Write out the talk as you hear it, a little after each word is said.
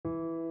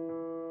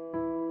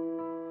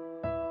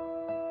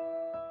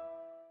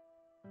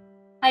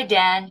Hi,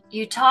 Dan.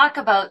 You talk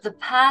about the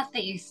path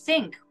that you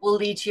think will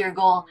lead to your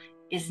goal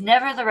is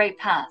never the right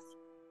path.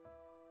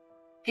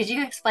 Could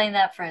you explain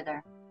that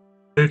further?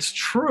 It's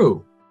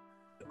true.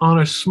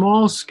 On a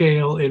small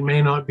scale, it may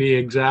not be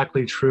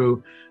exactly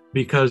true,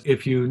 because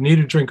if you need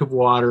a drink of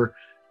water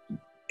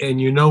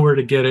and you know where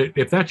to get it,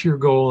 if that's your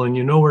goal and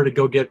you know where to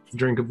go get a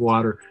drink of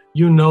water,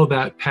 you know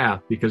that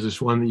path because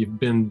it's one that you've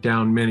been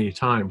down many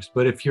times.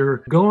 But if you're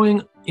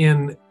going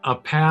in a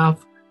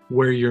path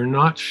where you're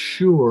not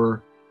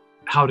sure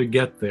how to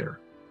get there,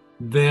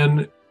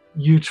 then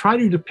you try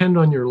to depend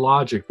on your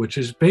logic, which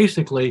is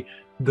basically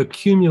the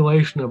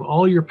accumulation of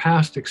all your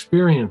past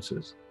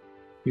experiences.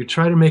 You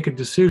try to make a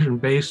decision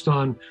based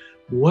on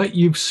what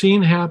you've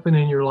seen happen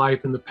in your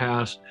life in the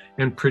past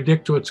and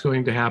predict what's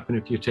going to happen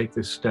if you take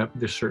this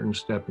certain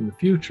step in the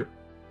future.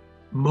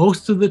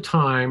 Most of the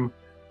time,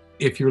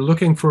 if you're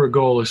looking for a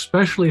goal,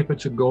 especially if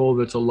it's a goal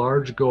that's a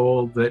large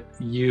goal that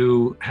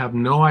you have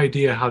no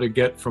idea how to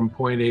get from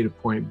point A to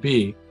point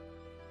B,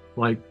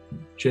 like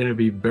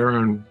Genevieve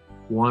Behrend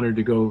wanted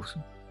to go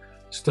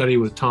study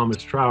with Thomas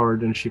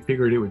Troward, and she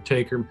figured it would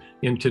take her,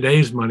 in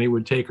today's money,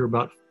 would take her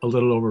about a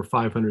little over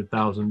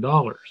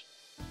 $500,000.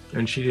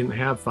 And she didn't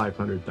have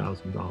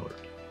 $500,000.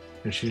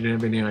 And she didn't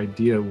have any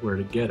idea where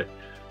to get it.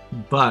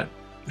 But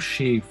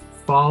she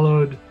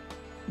followed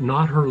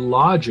not her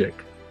logic,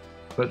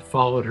 but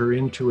followed her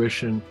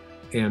intuition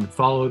and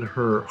followed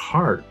her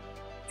heart,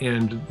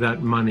 and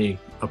that money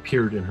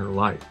appeared in her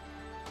life.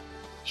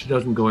 She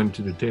doesn't go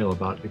into detail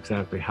about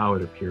exactly how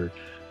it appeared.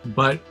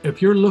 But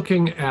if you're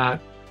looking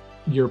at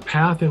your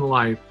path in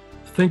life,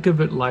 think of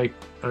it like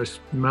a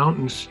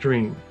mountain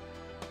stream.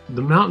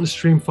 The mountain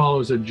stream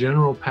follows a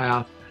general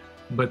path,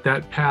 but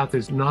that path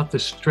is not the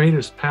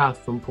straightest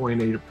path from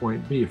point A to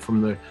point B,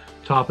 from the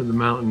top of the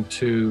mountain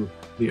to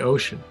the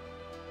ocean.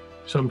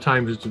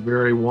 Sometimes it's a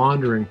very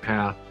wandering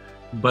path,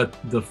 but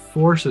the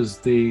forces,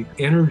 the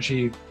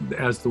energy,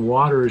 as the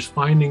water is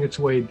finding its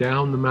way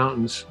down the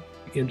mountains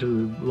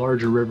into the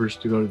larger rivers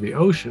to go to the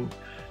ocean,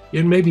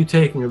 it may be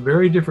taking a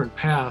very different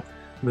path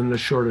than the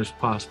shortest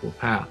possible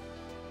path.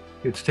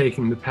 It's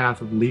taking the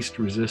path of least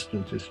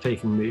resistance. It's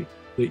taking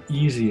the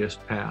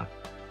easiest path.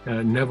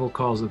 Neville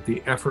calls it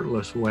the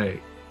effortless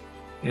way.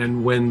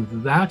 And when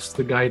that's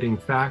the guiding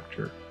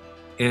factor,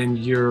 and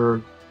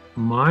your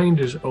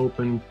mind is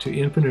open to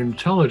infinite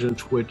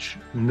intelligence, which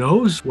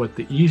knows what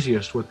the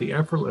easiest, what the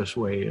effortless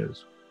way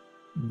is,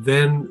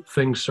 then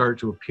things start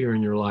to appear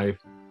in your life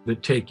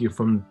that take you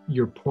from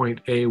your point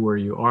A where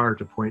you are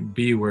to point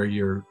B where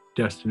your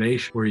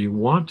destination, where you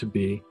want to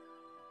be,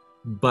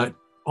 but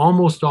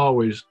almost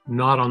always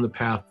not on the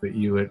path that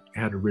you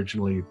had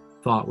originally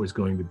thought was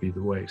going to be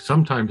the way.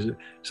 Sometimes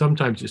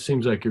it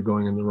seems like you're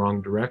going in the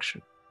wrong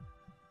direction.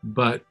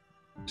 But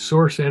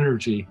source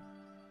energy,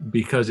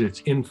 because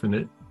it's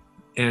infinite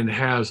and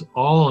has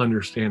all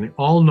understanding,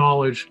 all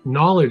knowledge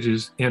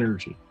is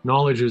energy.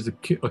 Knowledge is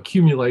the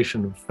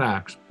accumulation of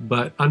facts,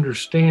 but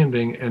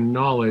understanding and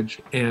knowledge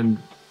and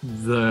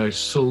the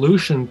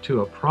solution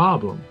to a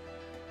problem,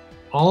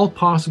 all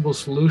possible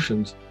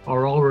solutions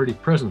are already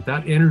present.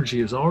 That energy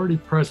is already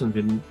present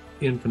in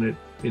infinite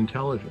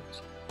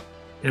intelligence.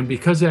 And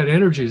because that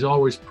energy is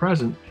always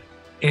present,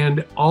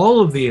 and all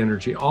of the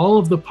energy, all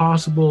of the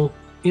possible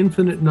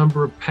infinite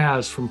number of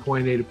paths from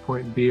point A to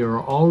point B are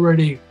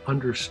already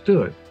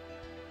understood,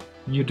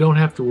 you don't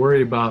have to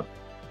worry about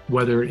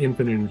whether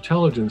infinite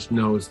intelligence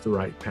knows the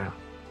right path,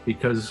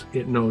 because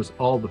it knows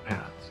all the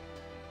paths.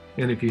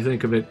 And if you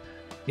think of it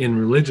in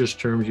religious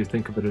terms, you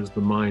think of it as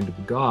the mind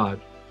of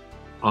God,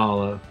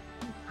 Allah,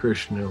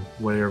 Krishna,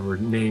 whatever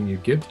name you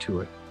give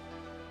to it.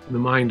 In the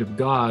mind of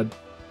God,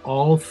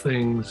 all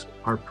things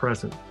are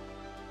present.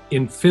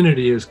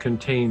 Infinity is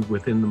contained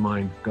within the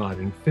mind of God.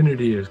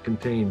 Infinity is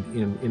contained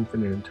in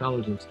infinite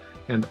intelligence,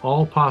 and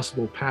all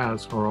possible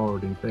paths are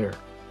already there.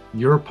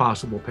 Your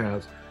possible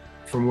paths,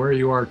 from where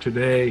you are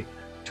today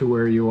to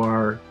where you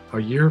are a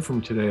year from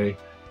today,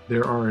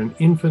 there are an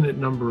infinite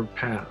number of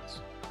paths,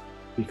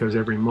 because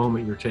every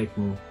moment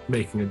you're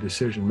making a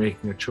decision,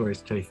 making a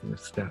choice, taking a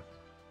step.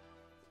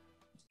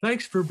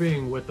 Thanks for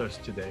being with us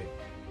today.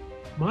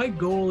 My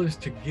goal is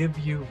to give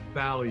you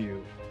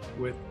value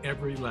with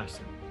every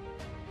lesson.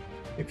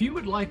 If you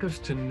would like us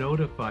to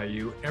notify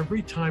you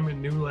every time a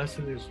new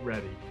lesson is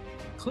ready,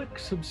 click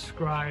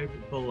subscribe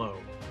below,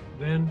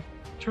 then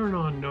turn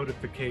on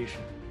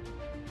notification.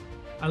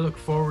 I look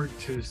forward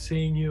to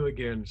seeing you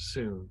again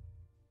soon.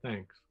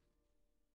 Thanks.